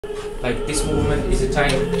like this movement is a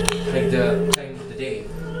time, like the time of the day,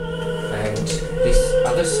 and this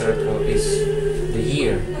other circle is the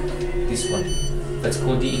year, this one. That's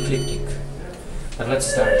called the ecliptic. But let's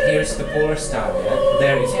start. Here's the polar star, yeah?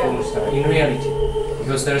 There is polar star, in reality,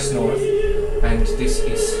 because there's north, and this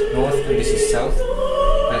is north, and this is south,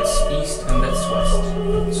 that's east, and that's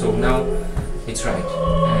west. So now it's right,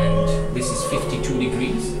 and this is 52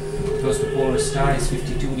 degrees, because the polar star is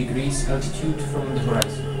 52 degrees altitude from the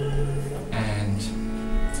horizon. And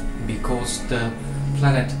because the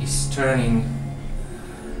planet is turning,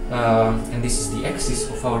 and this is the axis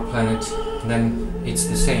of our planet, then it's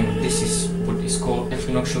the same. This is what is called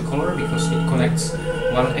equinoctial color, because it connects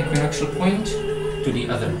one equinoctial point to the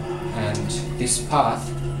other. And this path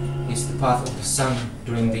is the path of the sun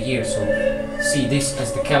during the year. So see this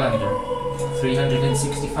as the calendar.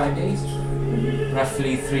 365 days,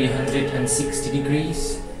 roughly 360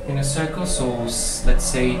 degrees in a circle. So let's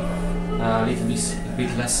say a little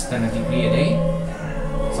bit less than a degree a day,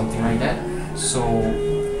 something like that. So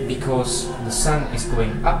because the sun is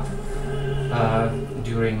going up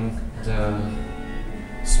during the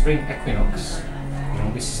spring equinox, you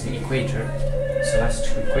know, this is the equator,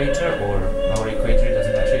 celestial equator, or our equator, it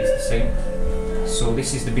doesn't matter, it's the same. So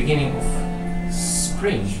this is the beginning of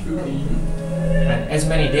spring, and as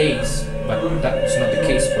many days, but that was not the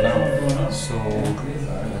case for now. So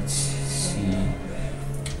let's see,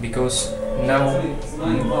 because now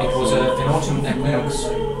it was an autumn equinox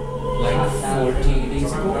like 40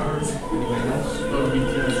 days ago. Anybody knows?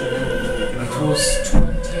 It was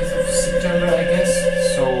 20th of September, I guess.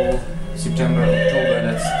 So September, October,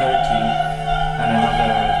 that's 30, and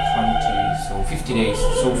another 20, so 50 days.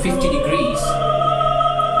 So 50 degrees,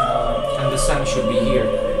 and the sun should be here.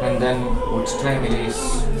 And then what time it is?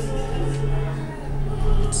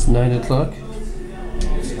 It's 9 o'clock.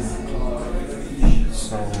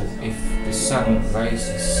 So if the sun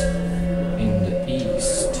rises in the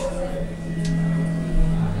east,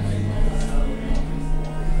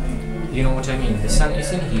 you know what I mean? The sun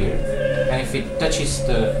is in here, and if it touches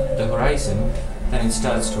the horizon, then it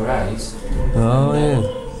starts to rise. Oh yeah.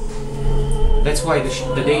 That's why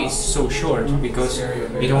the day is so short, because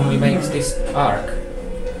it only makes this arc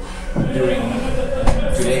during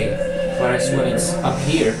today, whereas when it's up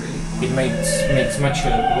here, it makes much a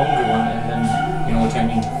longer one, and then, you know what I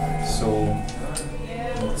mean? So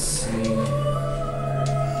let's see.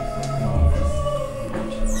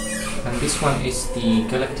 And this one is the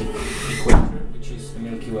galactic equator, which is the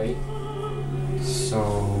Milky Way. So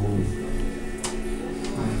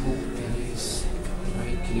I hope it is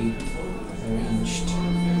rightly arranged.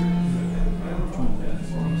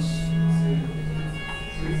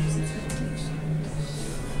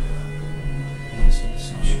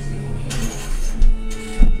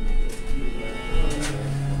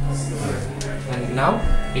 And now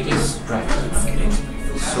it is right.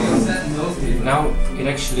 So now it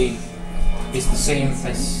actually is the same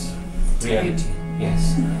as reality.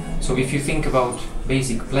 Yes. So if you think about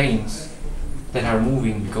basic planes that are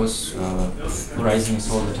moving, because horizon is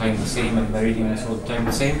all the time the same and meridian is all the time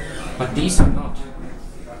the same, but these are not.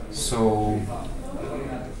 So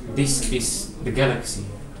this is the galaxy.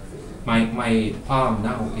 My palm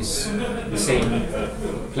now is the same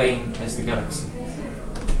plane as the galaxy.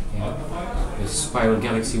 Yeah. The spiral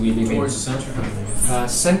galaxy we live in. Where's the center?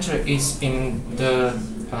 Center is in the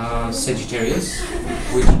Sagittarius,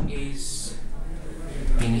 which is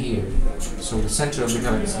in here. So the center of the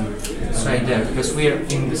galaxy is right there, because we are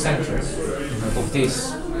in the center of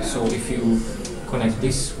this. So if you connect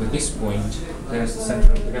this with this point, there's the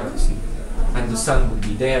center of the galaxy. And the sun would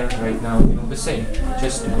be there right now, you know, the same,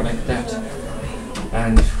 just to connect that.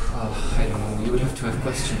 And I don't know, you would have to have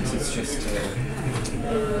questions. It's just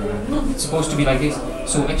it's supposed to be like this.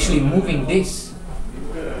 So actually moving this,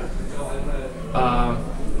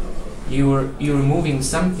 you're moving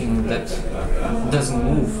something that doesn't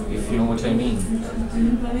move, if you know what I mean.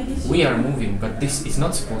 We are moving, but this is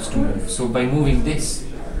not supposed to move. So by moving this,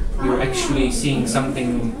 you're actually seeing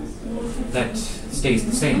something that stays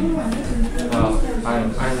the same. Well,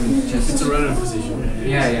 I'm just... It's a relative position.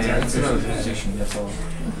 Yeah, it's a relative position, that's all.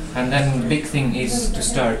 And then the big thing is to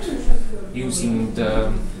start using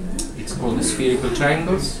it's called the spherical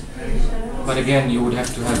triangles. But again, you would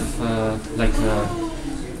have to have like a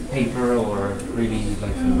paper, or really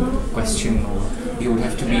like a question, or you would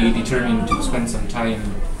have to be determined to spend some time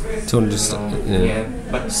to understand. Yeah,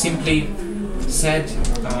 but simply said,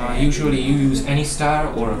 usually you use any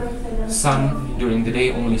star or sun during the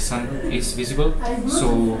day. Only sun is visible.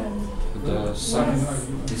 So the sun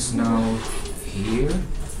is now here,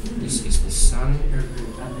 This is the sun.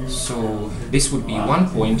 So this would be 1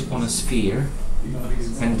 point on a sphere,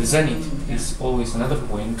 and the zenith is always another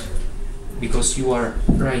point because you are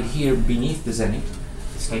right here beneath the zenith.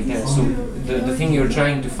 It's like that. So the thing you're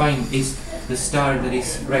trying to find is the star that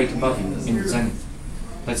is right above you in the zenith.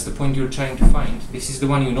 That's the point you're trying to find. This is the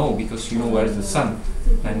one you know because you know where's the sun,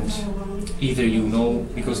 and either you know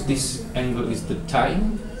because this angle is the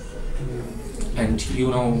time, and you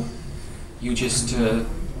know you just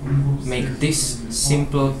make this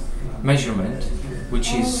simple measurement,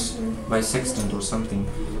 which is by sextant or something.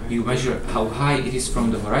 You measure how high it is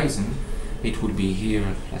from the horizon. It would be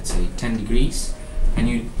here, let's say 10 degrees, and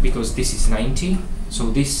you, because this is 90, so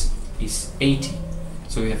this is 80.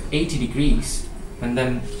 So you have 80 degrees, and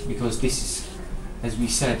then because this is, as we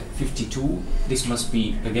said, 52, this must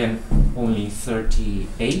be again only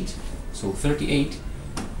 38. So 38,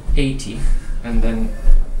 80, and then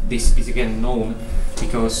this is again known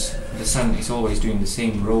because the sun is always doing the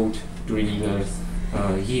same road during the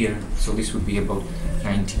year. So this would be about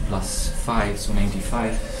 90 plus 5, so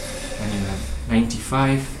 95, and you have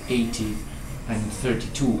 95, 80, and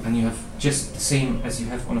 32, and you have just the same as you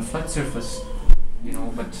have on a flat surface, you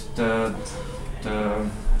know, but the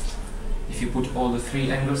if you put all the three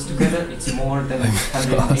angles together, it's more than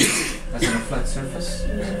 108 as on a flat surface,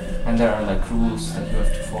 and there are like rules that you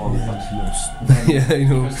have to follow, but Yeah, I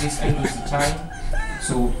know. because this angle is the time,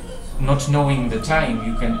 so not knowing the time,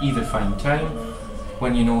 you can either find time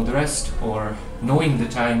when you know the rest, or knowing the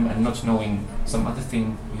time and not knowing some other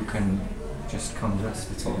thing, you can just count the rest,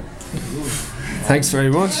 that's all. Thanks very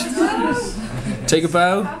much. Take a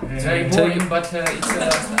bow. It's very boring, but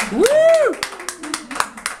it's Woo!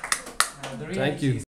 the Thank reality you. is